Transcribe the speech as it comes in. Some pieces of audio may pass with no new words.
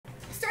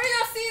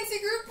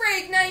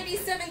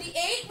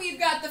we've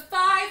got the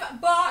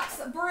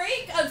 5-box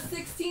break of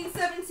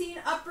 16-17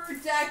 Upper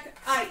Deck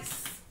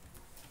Ice.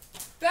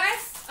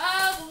 Best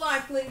of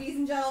luck, ladies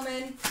and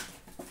gentlemen.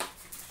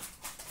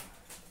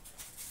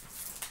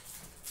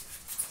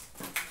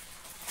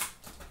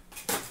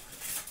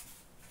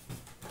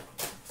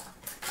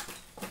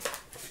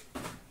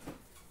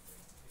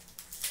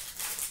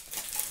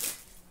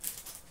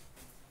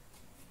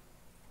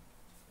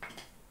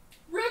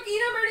 Rookie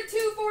number to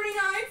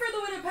 249 for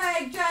the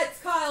Winnipeg Jets,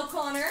 Kyle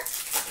Connor.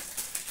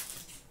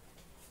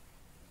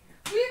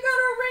 We've got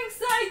our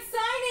ringside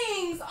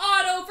signings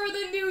auto for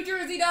the New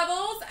Jersey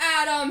Devils,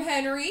 Adam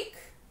Henrique.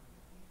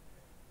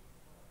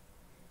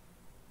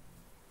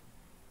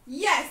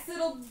 Yes,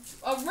 it'll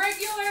a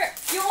regular.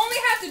 You only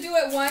have to do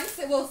it once.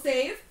 It will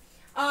save,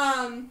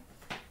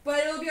 but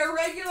it'll be a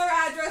regular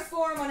address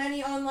form on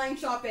any online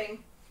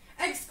shopping.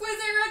 Exquisite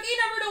rookie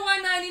number to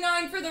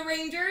 199 for the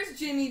Rangers,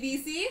 Jimmy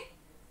VC.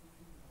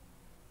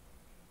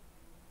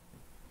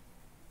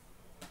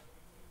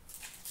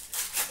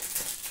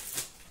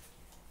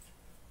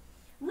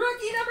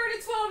 Rookie number to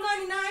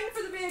 1299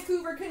 for the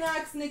Vancouver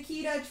Canucks,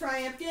 Nikita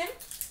Triumphkin.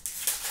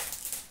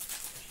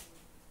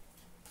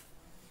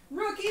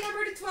 Rookie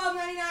number to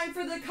 1299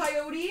 for the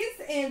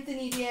Coyotes,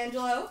 Anthony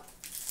D'Angelo.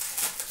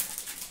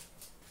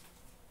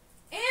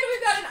 And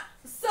we've got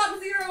a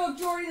Sub-Zero of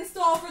Jordan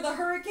Staal for the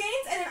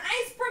Hurricanes, and an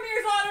Ice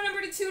Premier's auto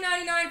number to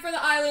 299 for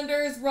the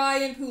Islanders,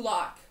 Ryan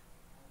Pulock.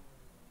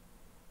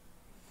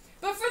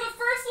 But for the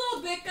first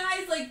little bit,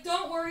 guys, like,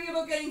 don't worry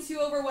about getting too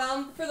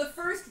overwhelmed. For the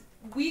first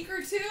week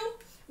or two,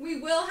 we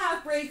will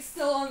have breaks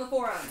still on the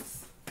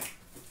forums.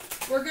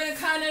 We're going to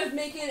kind of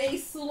make it a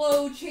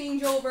slow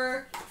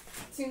changeover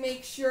to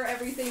make sure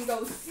everything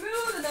goes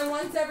smooth, and then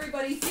once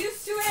everybody's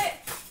used to it,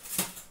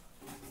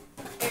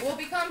 it will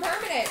become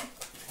permanent.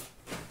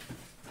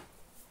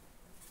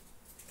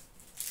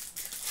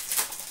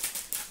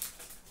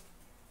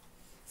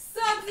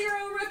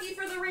 Sub-Zero rookie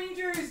for the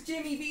Rangers,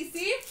 Jimmy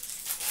VC.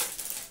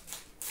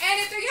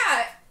 And if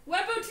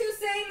what about two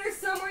saying there's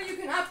somewhere you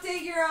can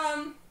update your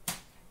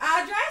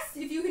address?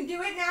 If you can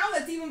do it now,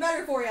 that's even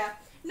better for you.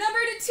 Number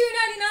to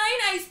 299,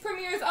 Ice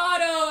Premier's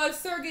auto of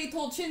Sergei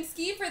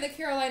Tolchinsky for the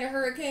Carolina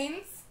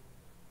Hurricanes.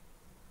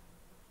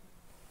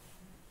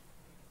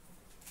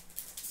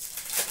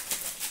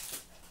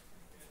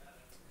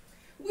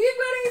 We've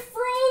got a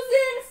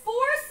Frozen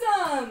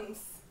Foursomes.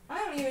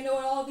 I don't even know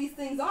what all of these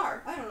things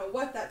are. I don't know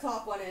what that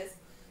top one is.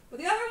 But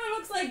the other one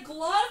looks like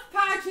Glove,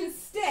 Patch, and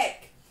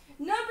Stick.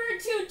 Number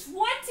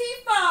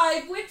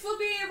 225, which will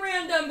be a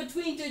random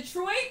between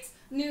Detroit,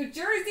 New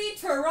Jersey,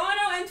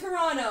 Toronto, and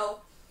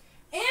Toronto.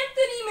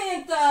 Anthony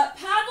Mantha,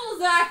 Pavel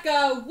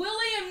Zacha,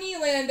 William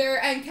Nylander,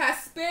 and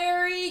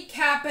Kasperi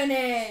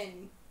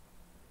Kapanen.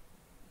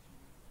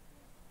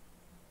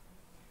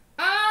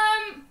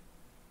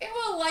 It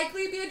will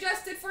likely be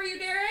adjusted for you,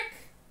 Derek.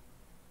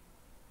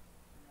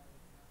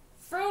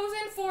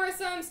 Frozen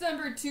Foursomes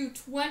number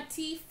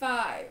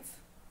 225.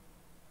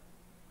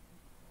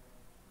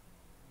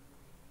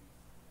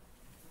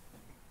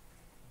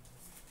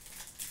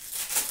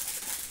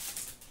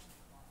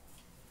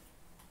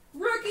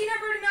 Rookie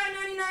number to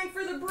 999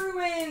 for the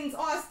Bruins,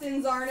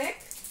 Austin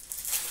Czarnik.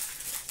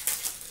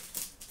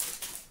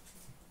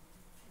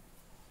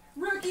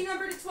 Rookie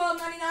number to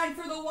 1299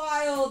 for the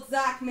Wild,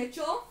 Zach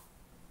Mitchell.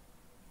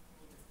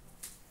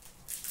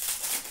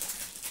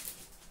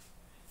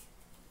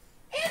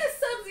 And a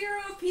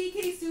Sub-Zero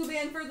PK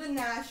Subban for the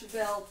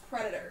Nashville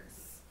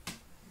Predators.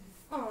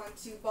 On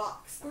to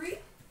box 3.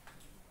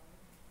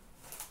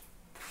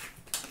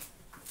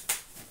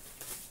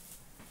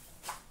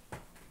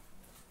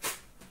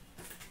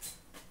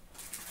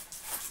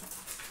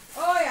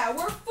 Oh yeah,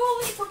 we're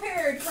fully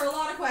prepared for a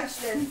lot of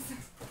questions.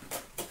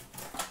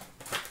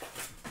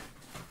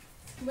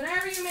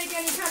 Whenever you make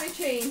any kind of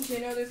change, you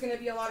know there's going to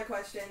be a lot of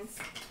questions.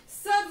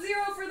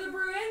 Sub-Zero for the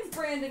Bruins,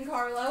 Brandon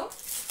Carlo.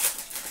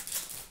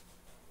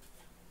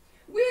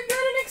 We've got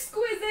an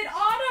exquisite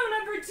auto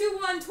number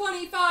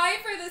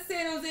 2/125 for the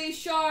San Jose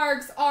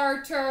Sharks,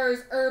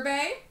 Arturs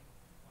Urbe.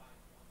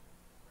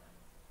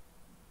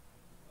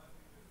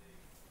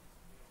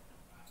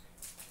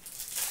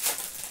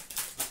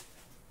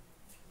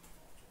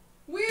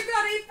 We've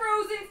got a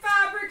Frozen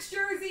Fabrics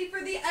jersey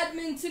for the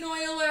Edmonton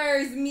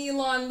Oilers,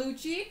 Milan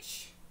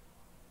Lucic.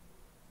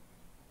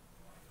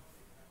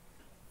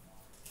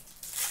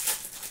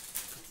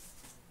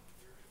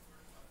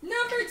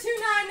 Number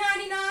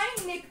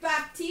 2/999, Nick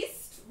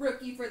Baptiste,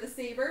 rookie for the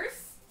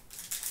Sabres.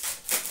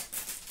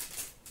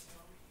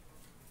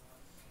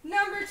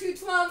 Number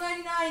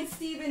 2/1299,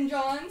 Stephen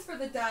Johns for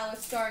the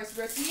Dallas Stars,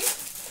 rookie.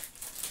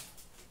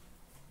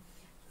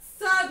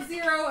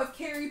 Sub-Zero of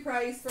Carey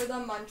Price for the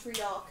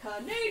Montreal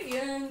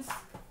Canadiens.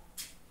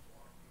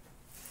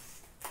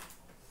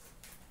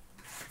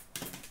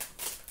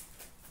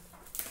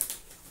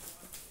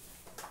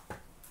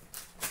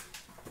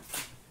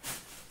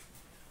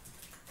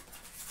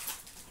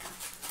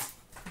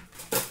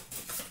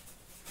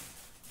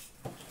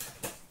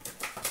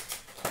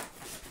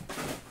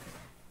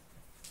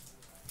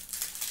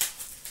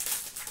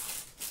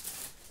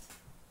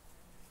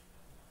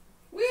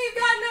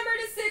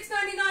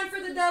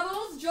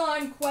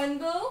 John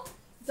Quenville,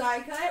 die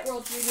cut,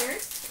 World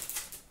Juniors.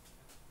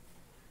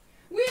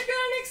 We've got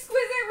an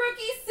exquisite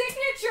rookie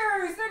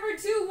signatures, number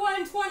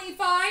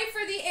 2/125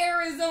 for the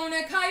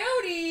Arizona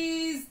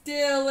Coyotes,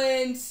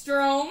 Dylan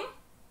Strome.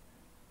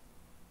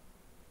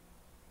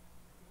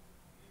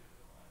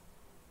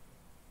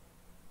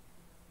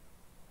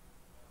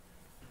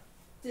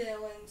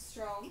 Dylan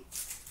Strome.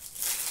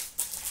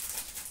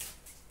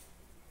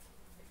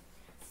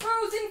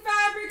 Frozen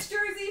Fabrics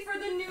jersey for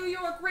the New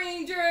York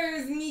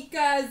Rangers,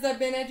 Mika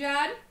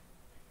Zibanejad.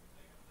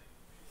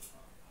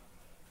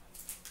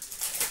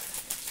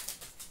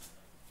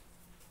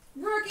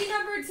 Rookie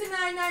number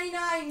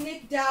 /999,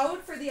 Nick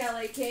Dowd for the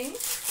LA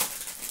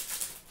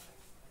Kings.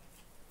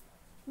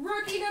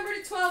 Rookie number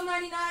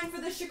 /1299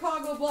 for the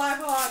Chicago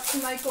Blackhawks,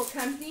 Michael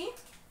Kempney.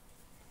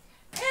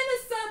 And a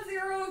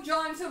Sub-Zero,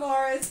 John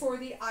Tavares for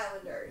the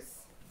Islanders.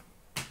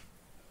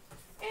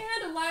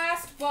 And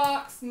last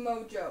box,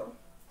 Mojo.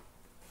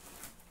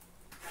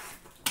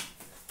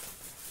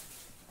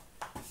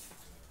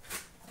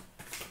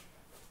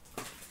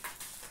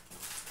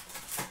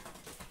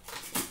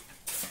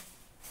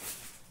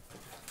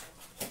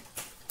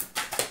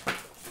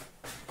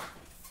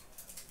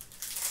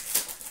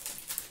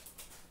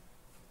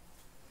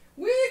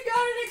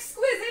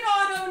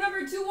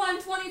 Number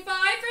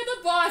 2/125 for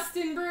the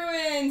Boston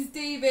Bruins,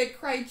 David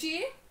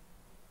Krejci.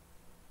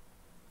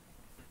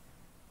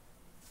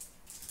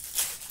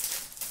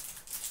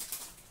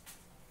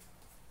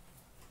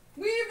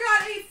 We've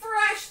got a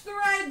Fresh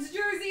Threads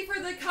jersey for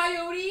the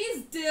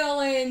Coyotes,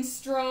 Dylan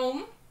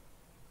Strome.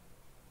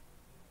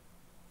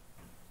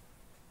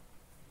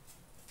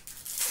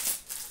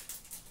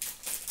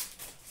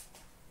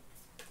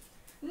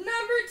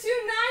 Number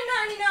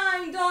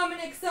 2/999,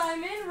 Dominic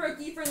Simon,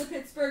 rookie for the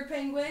Pittsburgh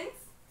Penguins.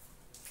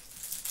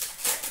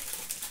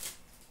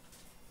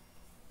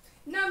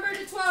 Number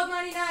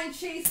 /1299,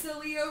 Chase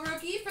DeLeo,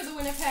 rookie for the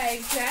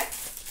Winnipeg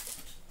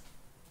Jets.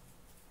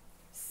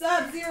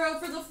 Sub-Zero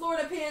for the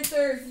Florida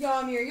Panthers,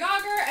 Jaromir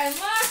Jagr. And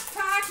last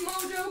pack,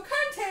 Mojo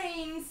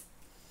contains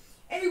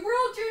a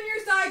World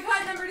Juniors die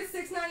cut, number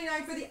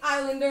 /699 for the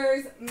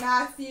Islanders,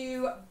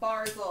 Matthew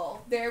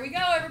Barzal. There we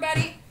go,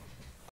 everybody.